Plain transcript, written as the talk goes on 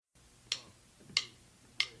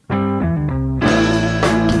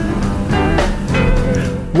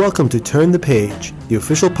Welcome to Turn the Page, the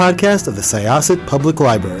official podcast of the Syosset Public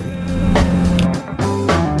Library.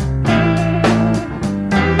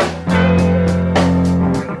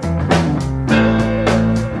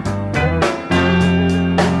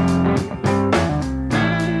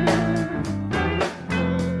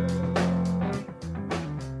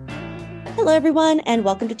 Hello, everyone, and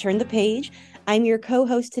welcome to Turn the Page. I'm your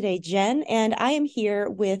co-host today, Jen, and I am here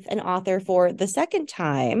with an author for the second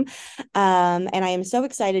time. And I am so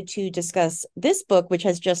excited to discuss this book, which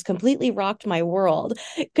has just completely rocked my world.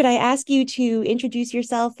 Could I ask you to introduce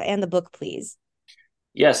yourself and the book, please?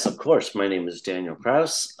 Yes, of course. My name is Daniel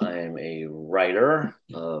Kraus. I am a writer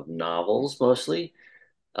of novels mostly.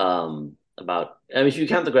 If you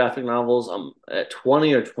count the graphic novels, I'm at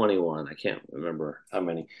 20 or 21. I can't remember how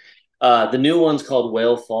many. The new one's called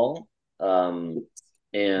WHALEFALL.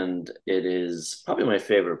 And it is probably my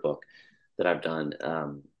favorite book that I've done.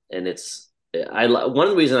 And one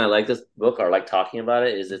of the reasons I like this book or like talking about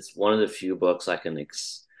it is it's one of the few books I can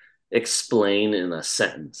explain in a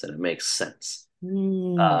sentence and it makes sense.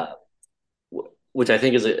 Which I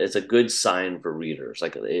think is a good sign for readers.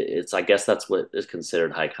 Like I guess that's what is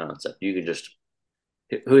considered high concept. You can just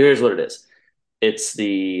here's what it is. It's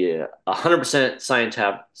the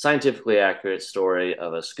 100% scientifically accurate story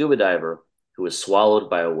of a scuba diver who is swallowed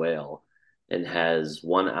by a whale and has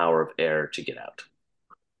 1 hour of air to get out.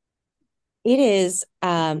 It is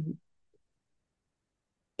an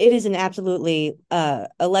absolutely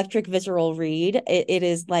electric, visceral read. It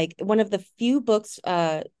is like one of the few books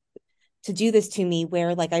to do this to me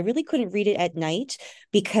where like I really couldn't read it at night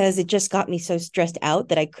because it just got me so stressed out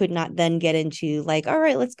that I could not then get into like, all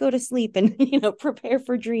right, let's go to sleep and prepare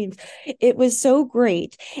for dreams. It was so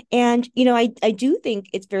great. And I do think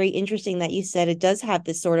it's very interesting that you said it does have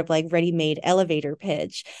this sort of like ready-made elevator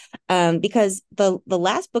pitch, because the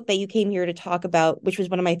last book that you came here to talk about, which was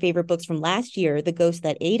one of my favorite books from last year, The Ghost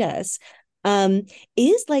That Ate Us,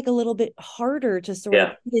 is like a little bit harder to sort of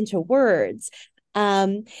put into words.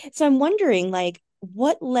 So I'm wondering, like,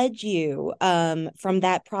 what led you from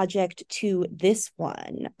that project to this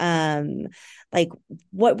one? Like,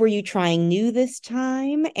 what were you trying new this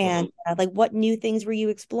time? And like, what new things were you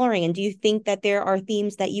exploring? And do you think that there are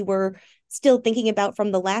themes that you were still thinking about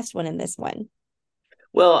from the last one and this one?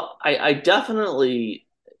 Well, I definitely,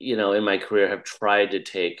 in my career have tried to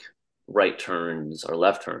take right turns or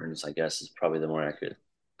left turns, I guess is probably the more accurate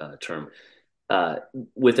term,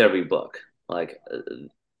 with every book. Like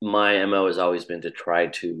my MO has always been to try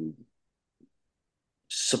to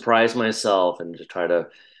surprise myself and to try to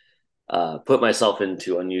put myself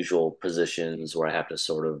into unusual positions where I have to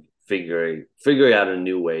sort of figure out a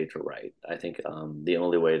new way to write. I think the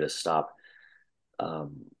only way to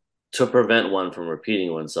to prevent one from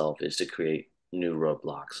repeating oneself is to create new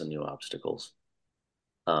roadblocks and new obstacles.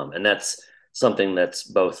 And that's something that's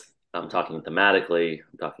both, I'm talking thematically,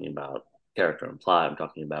 I'm talking about character and plot, I'm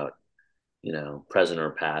talking about present or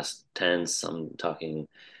past tense. I'm talking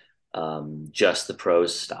just the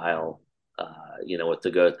prose style. With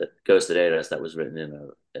the Ghost That Ate Us, that was written in a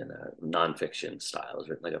nonfiction style. It was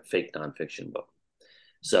written like a fake nonfiction book.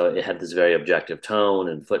 So it had this very objective tone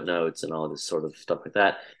and footnotes and all this sort of stuff like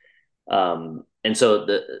that. And so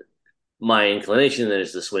my inclination then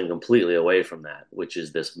is to swing completely away from that, which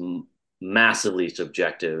is this massively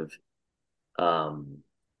subjective,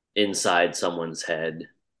 inside someone's head,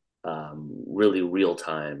 really real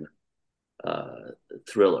time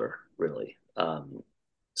thriller, really.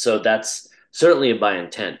 So that's certainly by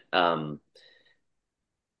intent.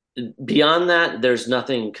 Beyond that, there's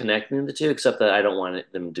nothing connecting the two except that I don't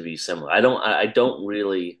want them to be similar.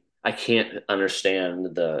 I can't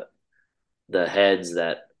understand the heads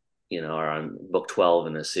that are on book 12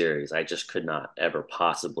 in a series. I just could not ever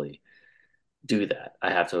possibly do that.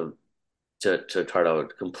 I have to try to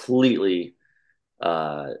completely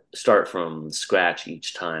start from scratch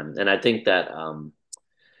each time, and I think that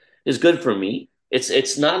is good for me.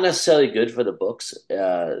 It's not necessarily good for the books.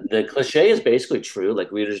 The cliche is basically true.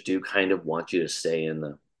 Like readers do kind of want you to stay in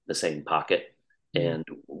the same pocket, and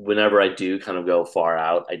whenever I do kind of go far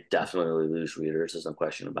out, I definitely lose readers. There's no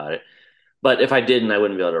question about it. But if I didn't, I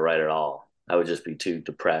wouldn't be able to write at all. I would just be too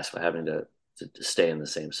depressed by having to stay in the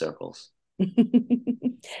same circles.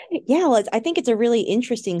 Yeah, well, I think it's a really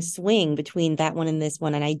interesting swing between that one and this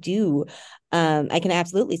one. And I can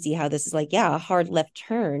absolutely see how this is like, yeah, a hard left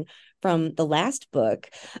turn from the last book.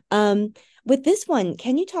 With this one,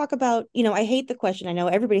 can you talk about, I hate the question. I know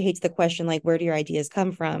everybody hates the question, like, where do your ideas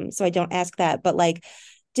come from? So I don't ask that. But like,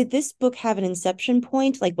 did this book have an inception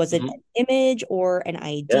point? Like, was it an image or an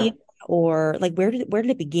idea? Yeah. Or like, where did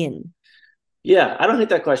it begin? Yeah, I don't hate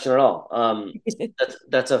that question at all.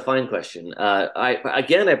 That's a fine question.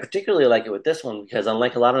 I particularly like it with this one because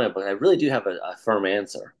unlike a lot of my books, I really do have a firm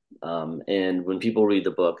answer. And when people read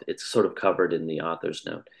the book, it's sort of covered in the author's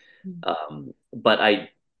note. But I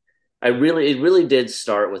really, it really did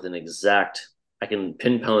start with an exact. I can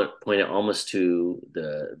pinpoint point it almost to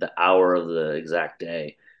the hour of the exact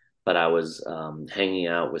day. But I was hanging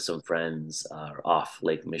out with some friends off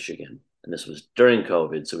Lake Michigan, and this was during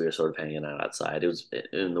COVID, so we were sort of hanging out outside. It was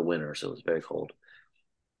in the winter, so it was very cold.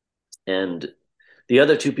 And the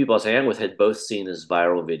other two people I was hanging with had both seen this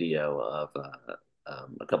viral video of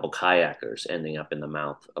a couple kayakers ending up in the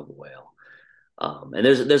mouth of a whale. And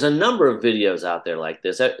there's a number of videos out there like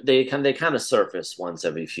this. They kind of surface once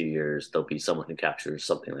every few years. There'll be someone who captures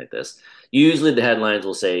something like this. Usually the headlines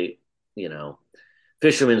will say, you know,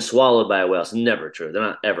 fishermen swallowed by a whale. It's never true. They're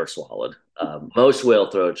not ever swallowed. Most whale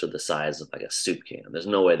throats are the size of like a soup can. There's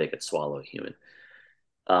no way they could swallow a human.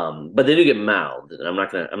 But they do get mouthed, and I'm not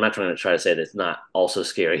trying to try to say that it's not also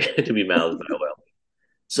scary to be mouthed by a whale.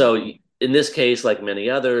 So in this case, like many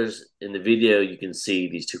others, in the video you can see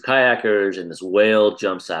these two kayakers, and this whale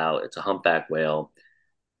jumps out. It's a humpback whale,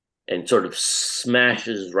 and sort of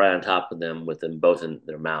smashes right on top of them with them both in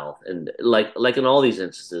their mouth. And like in all these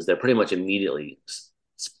instances, they're pretty much immediately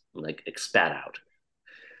like spat out.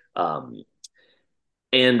 Um,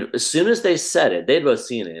 and as soon as they said it, they'd both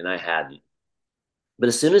seen it, and I hadn't. But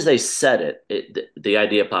as soon as they said the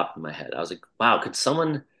idea popped in my head. I was like, wow,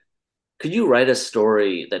 could you write a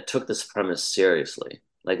story that took this premise seriously?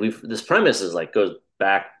 Like this premise is like goes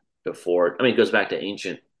back before, I mean, it goes back to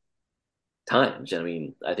ancient times. I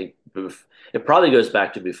mean, I think it probably goes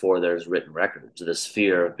back to before there's written records, this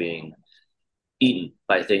fear of being eaten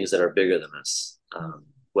by things that are bigger than us,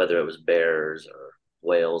 whether it was bears or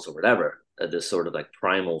whales or whatever, this sort of like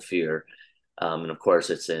primal fear. And of course,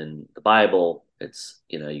 it's in the Bible. It's,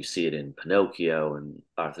 you see it in Pinocchio and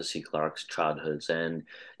Arthur C. Clarke's Childhood's End.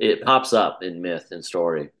 It pops up in myth and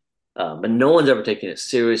story. But no one's ever taken it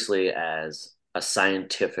seriously as a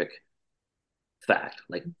scientific fact.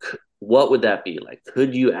 Like, what would that be? Like,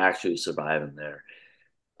 could you actually survive in there?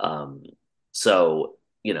 Um, so,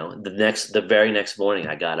 the very next morning,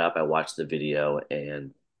 I got up, I watched the video,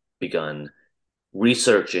 and begun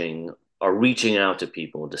researching or reaching out to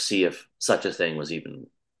people to see if such a thing was even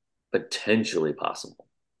potentially possible.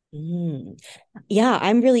 Mm. Yeah,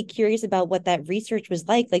 I'm really curious about what that research was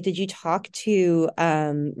like. Like, did you talk to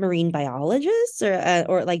marine biologists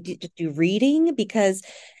or like just do reading? Because,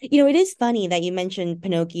 it is funny that you mentioned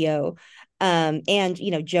Pinocchio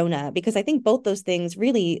and Jonah, because I think both those things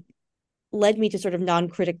really led me to sort of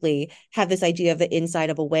non-critically have this idea of the inside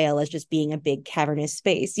of a whale as just being a big cavernous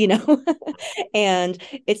space, and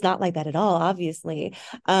it's not like that at all, obviously.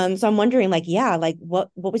 So I'm wondering, like, yeah, like what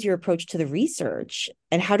was your approach to the research,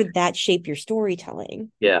 and how did that shape your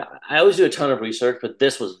storytelling? Yeah, I always do a ton of research, but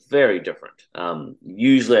this was very different.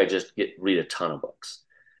 Usually I just read a ton of books.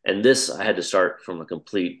 And this I had to start from a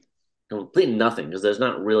complete nothing because there's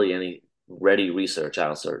not really any ready research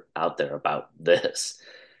out there about this.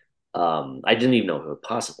 I didn't even know if it was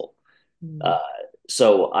possible. Mm. Uh,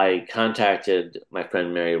 so I contacted my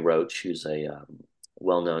friend Mary Roach, who's a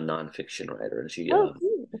well-known nonfiction writer, and Oh,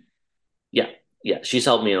 cool. yeah, yeah, she's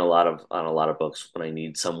helped me on a lot of books when I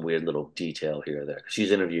need some weird little detail here or there.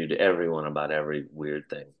 She's interviewed everyone about every weird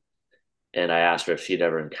thing, and I asked her if she'd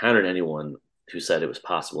ever encountered anyone who said it was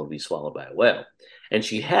possible to be swallowed by a whale, and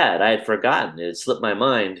she had. I had forgotten; it had slipped my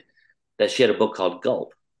mind that she had a book called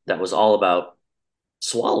Gulp that was all about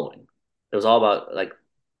swallowing. It was all about like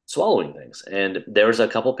swallowing things. And there was a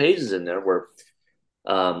couple pages in there where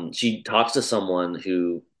she talks to someone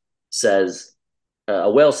who says, a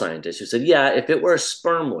whale scientist who said, yeah, if it were a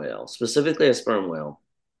sperm whale, specifically a sperm whale,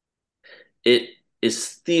 it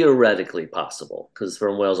is theoretically possible because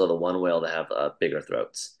sperm whales are the one whale that have bigger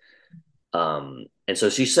throats. And so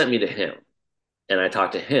she sent me to him. And I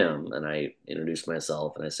talked to him and I introduced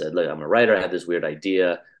myself and I said, look, I'm a writer. I have this weird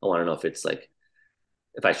idea. I want to know if it's like,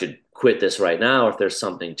 if I should quit this right now or if there's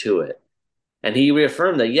something to it. And he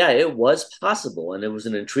reaffirmed that, yeah, it was possible and it was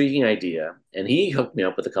an intriguing idea. And he hooked me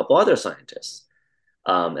up with a couple other scientists.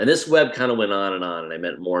 And this web kind of went on, and I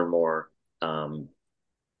met more and more um,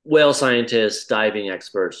 whale scientists, diving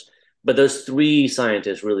experts. But those three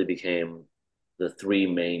scientists really became the three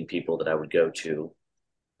main people that I would go to,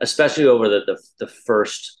 especially over the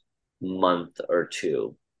first month or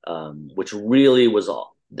two, which really was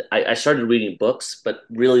all. I started reading books, but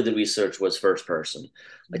really the research was first person.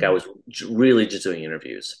 Like I was really just doing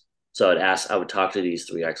interviews. So I would talk to these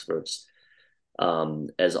three experts.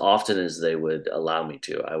 as often as they would allow me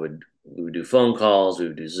to. We would do phone calls, we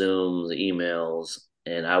would do Zooms, emails,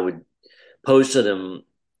 and I would pose to them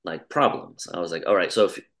like problems. I was like, all right,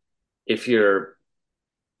 so if you're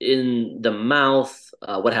in the mouth,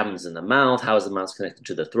 what happens in the mouth? How is the mouth connected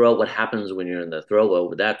to the throat? What happens when you're in the throat? What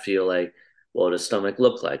would that feel like? What would the stomach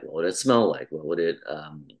look like? What would it smell like?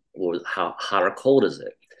 How hot or cold is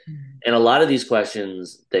it? Mm. And a lot of these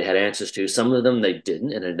questions they had answers to. Some of them they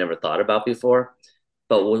didn't and had never thought about before.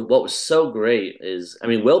 But what was so great is, I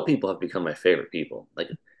mean, whale people have become my favorite people. Like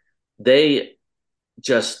they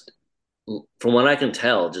just, from what I can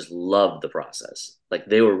tell, just loved the process. Like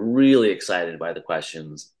they were really excited by the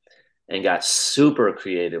questions and got super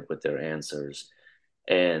creative with their answers.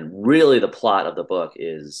 And really, the plot of the book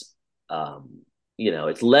is,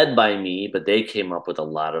 it's led by me, but they came up with a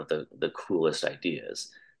lot of the coolest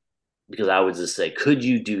ideas because I would just say, "Could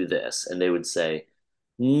you do this?" And they would say,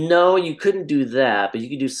 "No, you couldn't do that, but you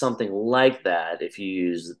could do something like that if you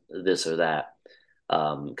use this or that."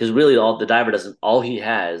 Because really, all the diver doesn't, all he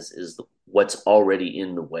has is what's already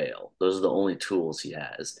in the whale. Those are the only tools he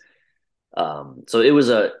has. So it was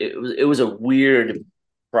a weird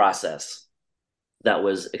process that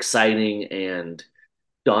was exciting and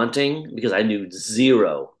daunting because I knew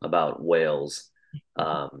zero about whales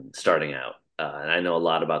starting out. And I know a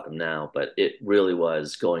lot about them now, but it really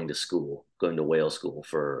was going to whale school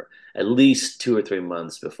for at least 2 or 3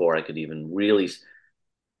 months before I could even really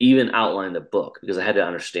even outline the book because I had to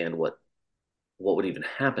understand what would even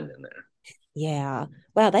happen in there. Yeah.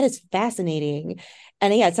 Wow, that is fascinating.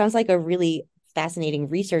 And yeah, it sounds like a really fascinating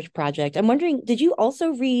research project. I'm wondering, did you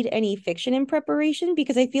also read any fiction in preparation?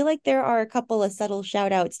 Because I feel like there are a couple of subtle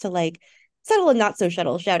shout outs to like subtle and not so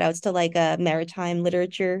subtle shout outs to like maritime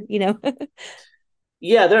literature, you know?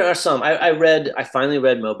 Yeah, there are some. I finally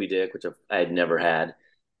read Moby Dick, which I had never had.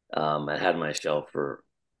 I had on my shelf for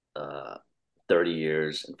uh, 30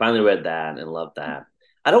 years and finally read that and loved that.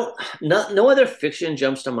 I don't, no other fiction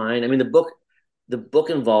jumps to mind. I mean, the book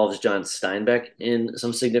involves John Steinbeck in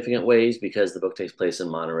some significant ways because the book takes place in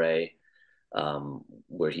Monterey,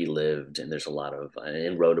 where he lived, and there's a lot of,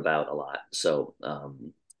 and wrote about a lot. So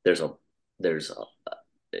there's a, there's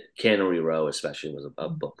Cannery Row, especially, was a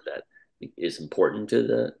book that is important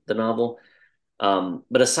to the novel.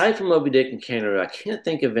 But aside from Moby Dick and Cannery, I can't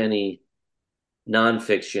think of any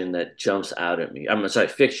nonfiction that jumps out at me. I'm sorry,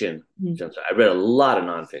 fiction Mhm. jumps out. I read a lot of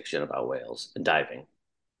nonfiction about whales and diving.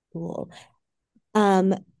 Cool.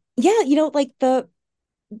 Um, yeah, like the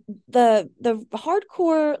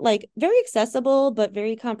hardcore, like very accessible but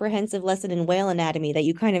very comprehensive lesson in whale anatomy that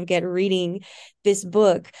you kind of get reading this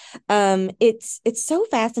book. It's so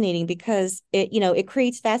fascinating because it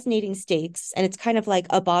creates fascinating stakes, and it's kind of like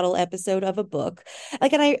a bottle episode of a book.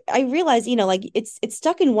 Like, and I realize, like it's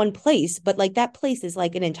stuck in one place, but like that place is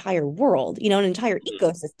like an entire world, an entire Mhm.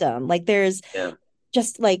 ecosystem. Like there's Yeah.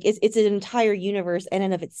 just like it's an entire universe in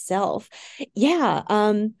and of itself. Yeah.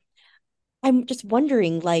 I'm just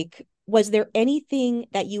wondering, like, was there anything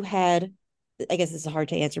that you had, I guess this is hard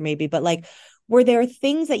to answer maybe, but like, were there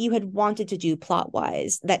things that you had wanted to do plot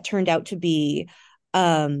wise that turned out to be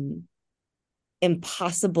um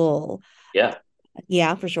impossible? Yeah.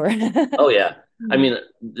 Yeah, for sure. Oh yeah. I mean,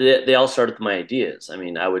 they all started with my ideas. I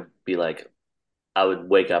mean, I would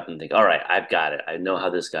wake up and think, all right, I've got it. I know how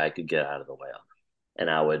this guy could get out of the whale. And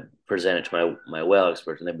I would present it to my whale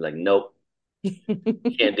experts, and they'd be like, nope,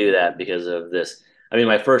 can't do that because of this. I mean,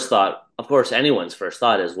 my first thought, of course, anyone's first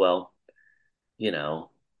thought is, well, you know,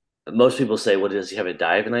 most people say, well, does he have a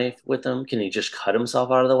dive knife with him? Can he just cut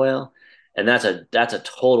himself out of the whale? And that's a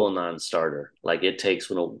total non-starter. Like it takes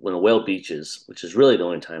when a whale beaches, which is really the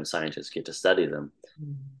only time scientists get to study them,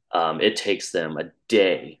 it takes them a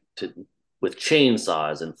day to with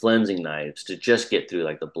chainsaws and flensing knives to just get through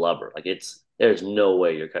like the blubber. Like there's no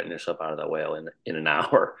way you're cutting yourself out of that whale in an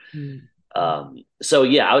hour. So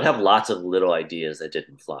yeah, I would have lots of little ideas that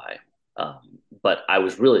didn't fly, but I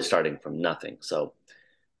was really starting from nothing. So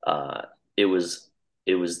uh, it was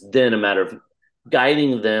it was then a matter of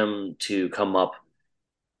guiding them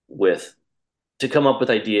with to come up with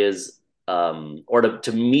ideas, or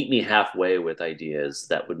to meet me halfway with ideas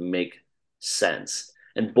that would make sense.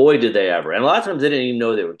 And boy, did they ever! And a lot of times they didn't even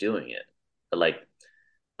know they were doing it. But like,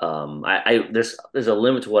 there's a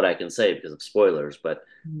limit to what I can say because of spoilers. But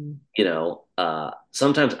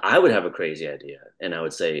sometimes I would have a crazy idea, and I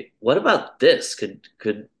would say, "What about this?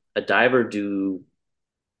 Could a diver do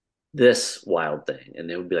this wild thing?" And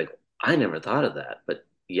they would be like, "I never thought of that, but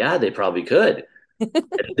yeah, they probably could."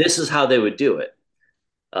 And this is how they would do it.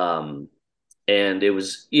 Um, And it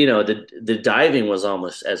was, the diving was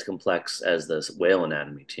almost as complex as this whale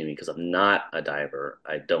anatomy to me because I'm not a diver.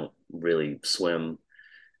 I don't really swim.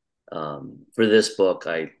 For this book,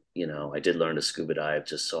 I did learn to scuba dive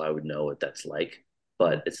just so I would know what that's like.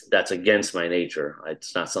 But that's against my nature.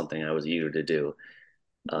 It's not something I was eager to do.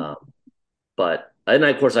 Um, but and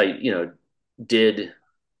of course did,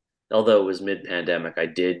 although it was mid-pandemic, I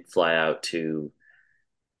did fly out to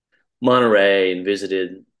Monterey and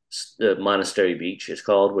visited the Monastery Beach. It's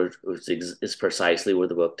called, which is precisely where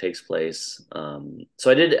the book takes place.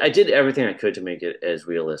 So I did everything I could to make it as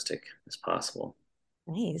realistic as possible.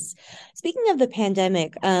 Nice. Speaking of the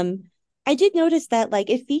pandemic, I did notice that like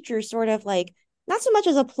it features sort of like not so much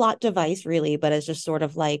as a plot device really, but as just sort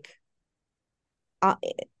of like uh,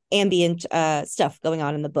 ambient stuff going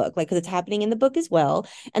on in the book, like because it's happening in the book as well,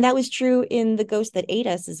 and that was true in The Ghost That Ate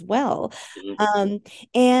Us as well. Mhm. um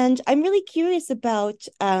and I'm really curious about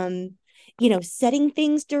setting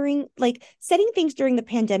things during the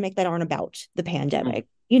pandemic that aren't about the pandemic,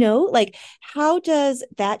 like how does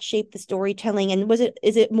that shape the storytelling, and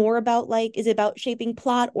is it about shaping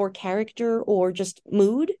plot or character or just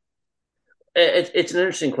mood? It's an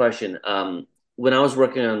interesting question. When I was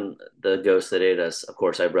working on The Ghost That Ate Us, of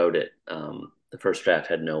course, I wrote it. The first draft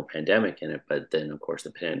had no pandemic in it, but then, of course,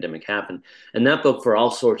 the pandemic happened. And that book, for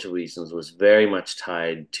all sorts of reasons, was very much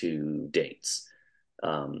tied to dates.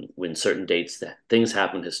 When certain dates, that things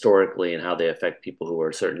happened historically and how they affect people who are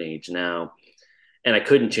a certain age now. And I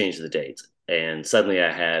couldn't change the dates. And suddenly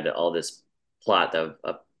I had all this plot of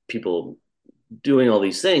people doing all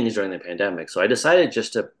these things during the pandemic. So I decided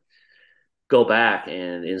just to go back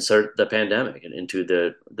and insert the pandemic into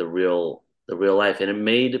the real life, and it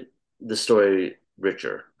made the story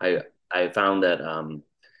richer. I found that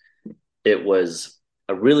it was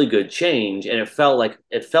a really good change, and it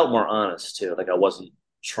felt more honest too. Like I wasn't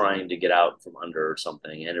trying to get out from under or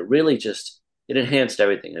something, and it really just it enhanced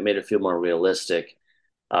everything. It made it feel more realistic.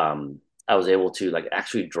 I was able to like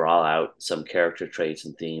actually draw out some character traits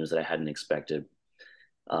and themes that I hadn't expected.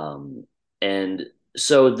 And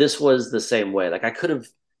so this was the same way. Like I could have,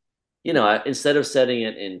 instead of setting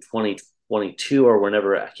it in 2022 or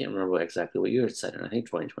whenever, I can't remember exactly what year it's set in. I think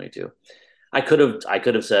 2022. I could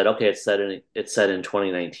have said, okay, it's set in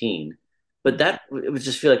 2019, but that it would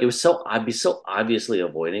just feel like I'd be so obviously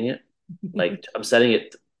avoiding it. Like I'm setting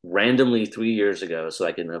it randomly 3 years ago so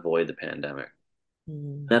I can avoid the pandemic.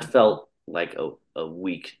 That felt like a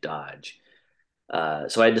weak dodge.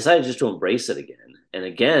 So I decided just to embrace it again. And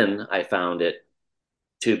again, I found it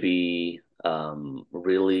to be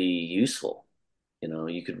really useful.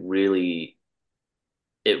 You could really,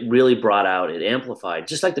 it really brought out, it amplified,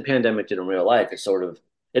 just like the pandemic did in real life.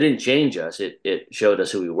 It didn't change us. It showed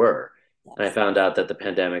us who we were. And I Yes. found out that the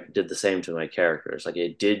pandemic did the same to my characters. Like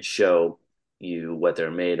it did show you what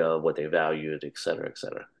they're made of, what they valued, et cetera, et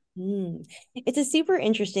cetera. It's a super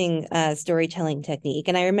interesting storytelling technique,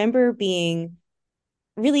 and I remember being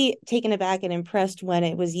really taken aback and impressed when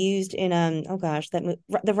it was used in oh gosh,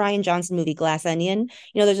 the Ryan Johnson movie Glass Onion.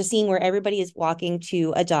 There's a scene where everybody is walking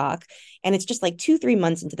to a dock, and it's just like 2-3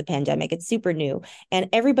 months into the pandemic. It's super new, and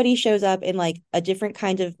everybody shows up in like a different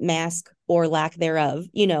kind of mask or lack thereof,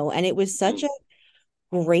 and it was such Mhm.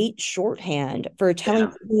 a great shorthand for telling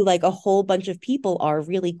Yeah. who like a whole bunch of people are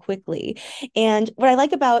really quickly. And what I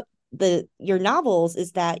like about the your novels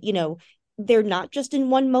is that, they're not just in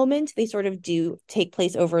one moment. They sort of do take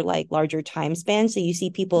place over like larger time spans. So you see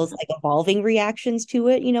people's Mhm. like evolving reactions to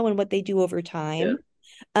it, and what they do over Yeah. time.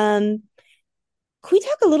 Um, can we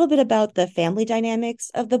talk a little bit about the family dynamics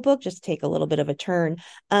of the book? Just take a little bit of a turn.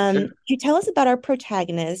 Can Sure. you tell us about our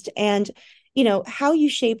protagonist and, how you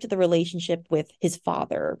shaped the relationship with his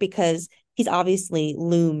father? Because he's obviously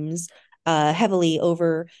looms heavily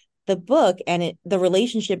over the book, and the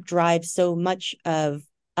relationship drives so many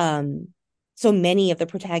of the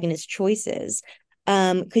protagonist's choices.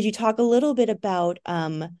 Could you talk a little bit about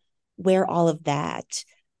where all of that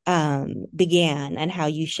began and how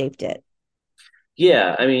you shaped it?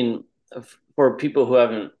 Yeah. I mean, for people who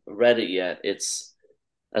haven't read it yet, it's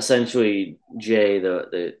essentially Jay,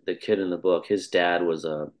 the kid in the book. His dad was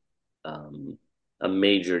um, a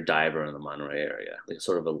major diver in the Monterey area, like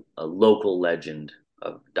sort of a local legend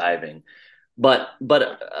of diving, but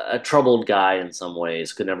a troubled guy in some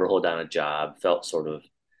ways. Could never hold down a job. Felt sort of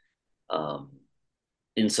um,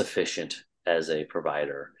 insufficient as a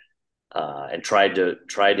provider, and tried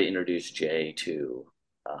to introduce Jay to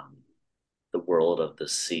um, the world of the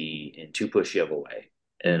sea in too pushy of a way.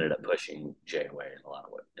 It ended up pushing Jay away in a lot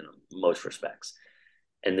of way, in most respects.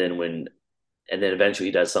 And then when and then eventually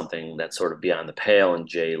he does something that's sort of beyond the pale, and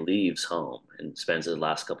Jay leaves home and spends his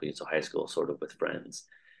last couple of years of high school sort of with friends.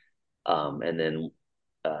 And then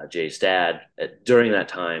Jay's dad, during that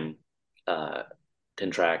time,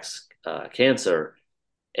 contracts cancer,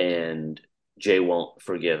 and Jay won't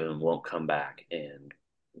forgive him, won't come back. And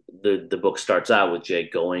the book starts out with Jay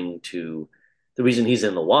going to the reason he's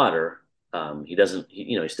in the water. He doesn't,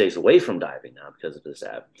 he stays away from diving now because of his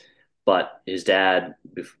dad. But his dad,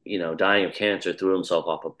 dying of cancer, threw himself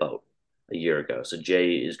off a boat a year ago. So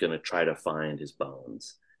Jay is going to try to find his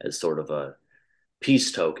bones as sort of a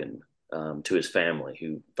peace token to his family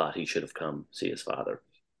who thought he should have come see his father.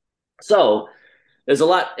 So there's a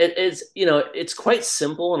lot. It's quite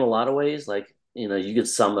simple in a lot of ways. Like, you could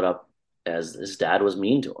sum it up as his dad was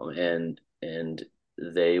mean to him, and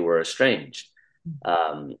they were estranged.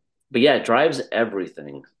 But yeah, it drives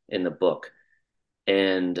everything in the book,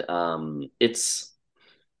 and it's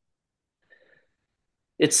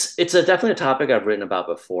definitely a topic I've written about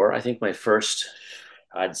before. I think my first,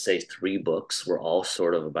 I'd say, three books were all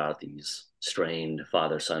sort of about these strained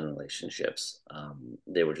father-son relationships.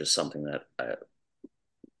 They were just something that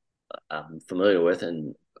I'm familiar with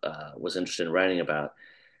and was interested in writing about.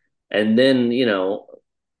 And then,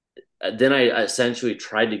 then I essentially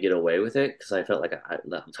tried to get away with it because I felt like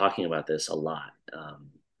I'm talking about this a lot.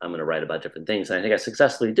 I'm going to write about different things. And I think I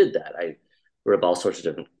successfully did that. I wrote up all sorts of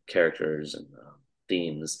different characters and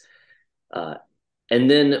themes. And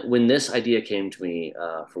then when this idea came to me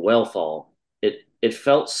for WHALEFALL, it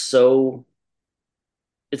felt so.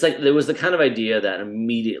 It's like there was the kind of idea that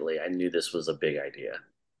immediately I knew this was a big idea.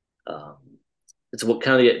 Um, it's what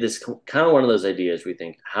kind of this kind of one of those ideas where you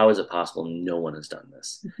think, how is it possible no one has done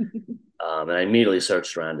this? And I immediately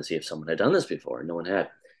searched around to see if someone had done this before. No one had.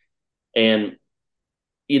 And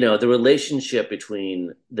the relationship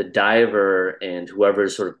between the diver and whoever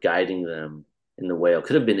is sort of guiding them in the whale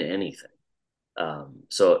could have been anything.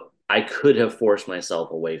 So I could have forced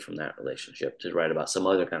myself away from that relationship to write about some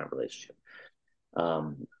other kind of relationship.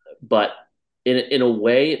 But in a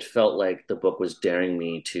way, it felt like the book was daring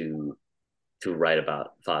me to write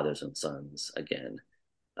about fathers and sons again,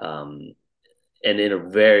 and in a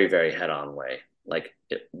very, very head-on way. Like,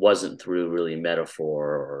 it wasn't through really metaphor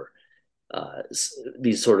or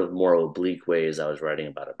these sort of more oblique ways I was writing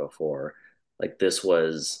about it before. Like, this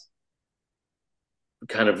was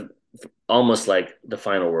kind of almost like the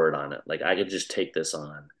final word on it. Like, I could just take this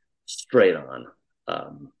on straight on,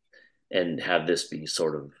 and have this be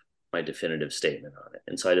sort of my definitive statement on it.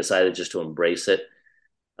 And so I decided just to embrace it.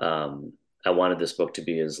 I wanted this book to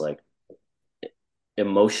be as like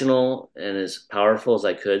emotional and as powerful as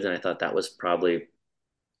I could. And I thought that was probably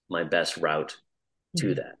my best route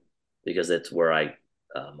to that, because it's where a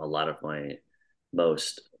lot of my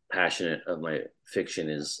most passionate of my fiction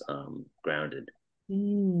is grounded.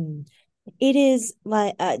 It is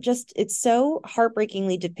like it's so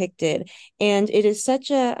heartbreakingly depicted, and it is such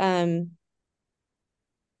a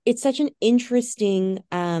it's such an interesting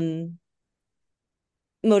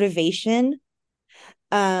motivation,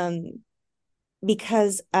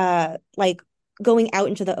 because like going out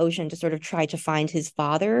into the ocean to sort of try to find his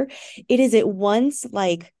father, it is at once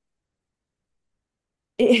like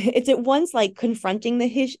it's at once like confronting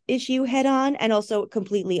the issue head on and also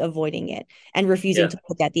completely avoiding it and refusing to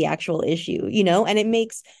look at the actual issue, and it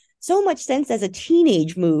makes so much sense as a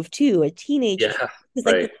teenage move too. A teenage is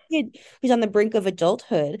like the kid who's on the brink of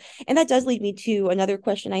adulthood. And that does lead me to another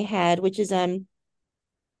question I had, which is writing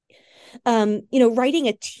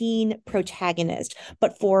a teen protagonist,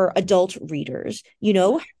 but for adult readers,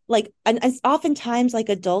 like, and oftentimes like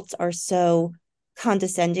adults are so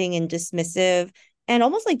condescending and dismissive and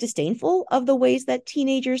almost like disdainful of the ways that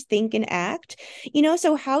teenagers think and act,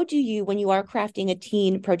 so how do you, when you are crafting a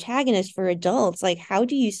teen protagonist for adults, like how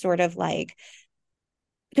do you sort of like,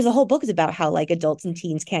 because the whole book is about how like adults and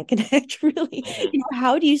teens can't connect really,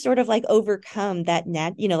 how do you sort of like overcome that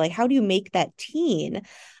like how do you make that teen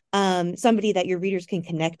somebody that your readers can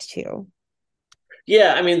connect to?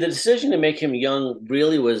 Yeah, I mean, the decision to make him young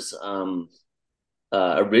really was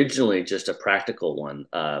originally just a practical one.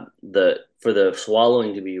 For the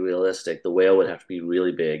swallowing to be realistic, the whale would have to be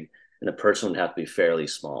really big, and the person would have to be fairly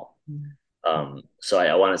small. So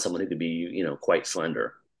I wanted someone who could be, quite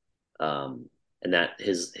slender, and that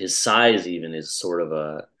his size even is sort of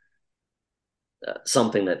a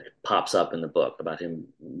something that pops up in the book about him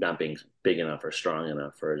not being big enough or strong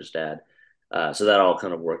enough for his dad. So that all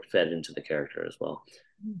kind of fed into the character as well.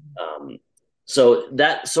 So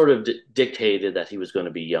that sort of dictated that he was going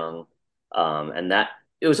to be young, and that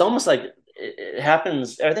it was almost like it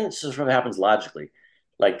happens. Everything sort of happens logically.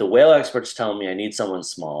 Like the whale experts tell me I need someone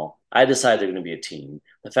small. I decide they're going to be a teen.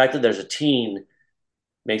 The fact that there's a teen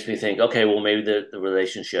makes me think, okay, well, maybe the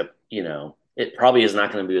relationship, it probably is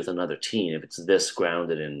not going to be with another teen if it's this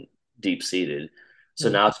grounded and deep seated. So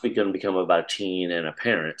Mm. now it's going to become about a teen and a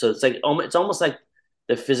parent. So it's like it's almost like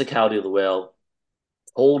the physicality of the whale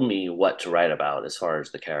told me what to write about as far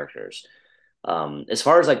as the characters. As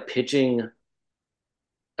far as like pitching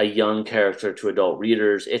a young character to adult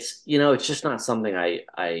readers, it's just not something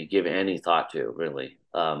I give any thought to really.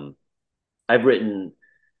 I've written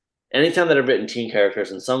anytime that I've written teen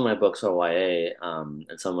characters, and some of my books are YA,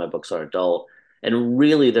 and some of my books are adult, and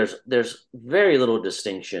really there's very little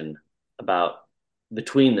distinction about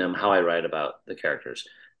between them how I write about the characters.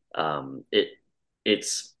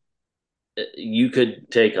 It's you could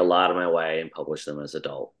take a lot of my YA and publish them as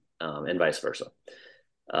adult, and vice versa.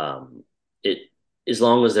 It as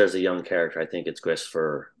long as there's a young character, I think it's grist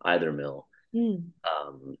for either mill. Mm.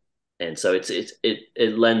 And so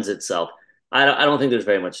it lends itself. I don't think there's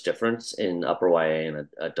very much difference in upper YA and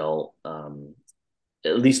adult.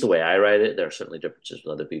 At least the way I write it, there are certainly differences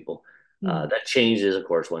with other people. Mm. That changes, of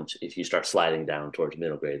course, if you start sliding down towards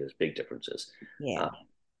middle grade. There's big differences. Yeah.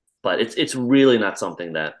 But it's really not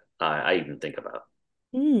something that I even think about.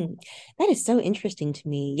 That is so interesting to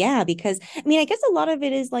me. Yeah, because I mean, I guess a lot of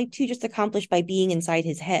it is like too just accomplished by being inside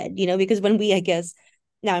his head, because when I guess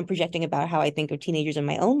now I'm projecting about how I think of teenagers in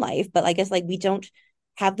my own life, but I guess like we don't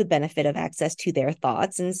have the benefit of access to their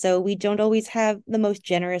thoughts. And so we don't always have the most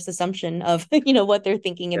generous assumption of, what they're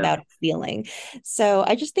thinking Yeah. about or feeling. So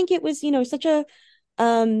I just think it was, such a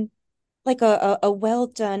like a well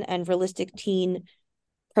done and realistic teen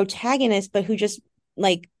protagonist, but who just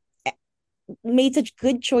like made such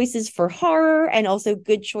good choices for horror and also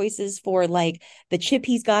good choices for like the chip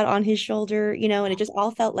he's got on his shoulder, and it just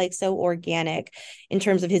all felt like so organic in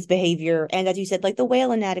terms of his behavior. And as you said, like the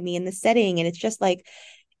whale anatomy and the setting. And it's just like,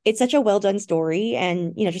 it's such a well done story.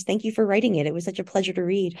 And, just thank you for writing it. It was such a pleasure to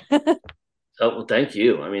read. Oh, well, thank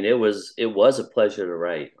you. I mean, it was a pleasure to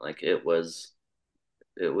write. Like it was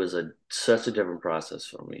such a different process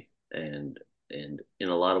for me, and in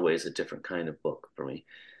a lot of ways a different kind of book for me.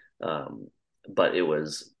 But it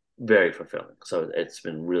was very fulfilling. So it's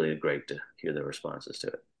been really great to hear the responses to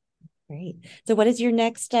it. Great. So what is your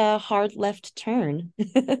next hard left turn?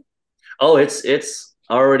 Oh, it's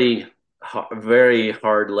already very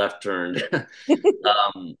hard left turned.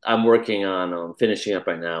 I'm working on finishing up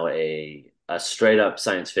right now a straight up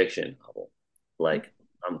science fiction novel. Like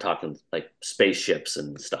I'm talking like spaceships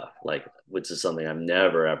and stuff, like which is something I've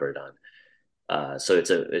never ever done. So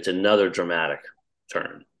it's another dramatic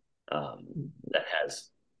turn that has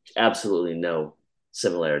absolutely no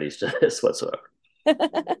similarities to this whatsoever.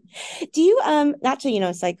 Do you not to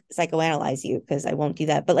psychoanalyze you, because I won't do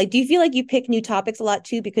that, but like do you feel like you pick new topics a lot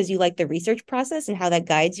too because you like the research process and how that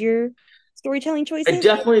guides your storytelling I choices?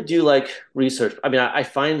 definitely do like research. I mean, I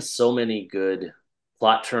find so many good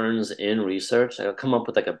plot turns in research. I'll come up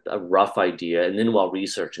with like a rough idea, and then while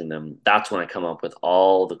researching them, that's when I come up with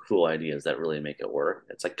all the cool ideas that really make it work.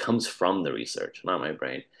 It's like comes from the research, not my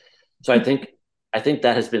brain. So I think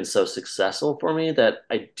that has been so successful for me that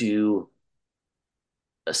I do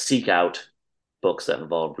seek out books that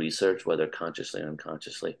involve research, whether consciously or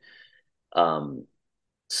unconsciously. Um,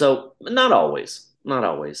 so not always, not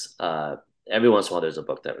always. Every once in a while, there's a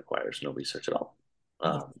book that requires no research at all,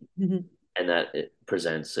 Yes. um, and that it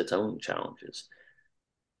presents its own challenges.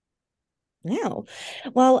 Wow.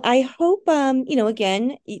 Well, I hope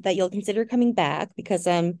again that you'll consider coming back because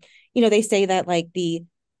they say that like the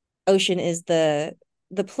ocean is the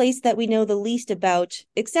place that we know the least about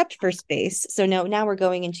except for space. So now we're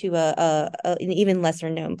going into an even lesser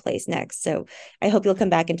known place next. So I hope you'll come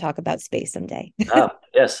back and talk about space someday.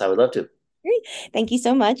 Yes, I would love to. Great. Thank you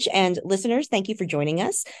so much. And listeners, thank you for joining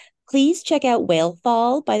us. Please check out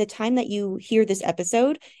WHALEFALL. By the time that you hear this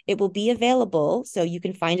episode, it will be available, so you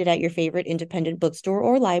can find it at your favorite independent bookstore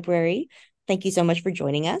or library. Thank you so much for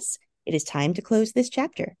joining us. It is time to close this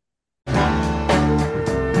chapter.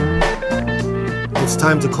 It's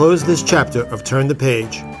time to close this chapter of Turn the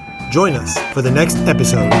Page. Join us for the next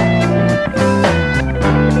episode.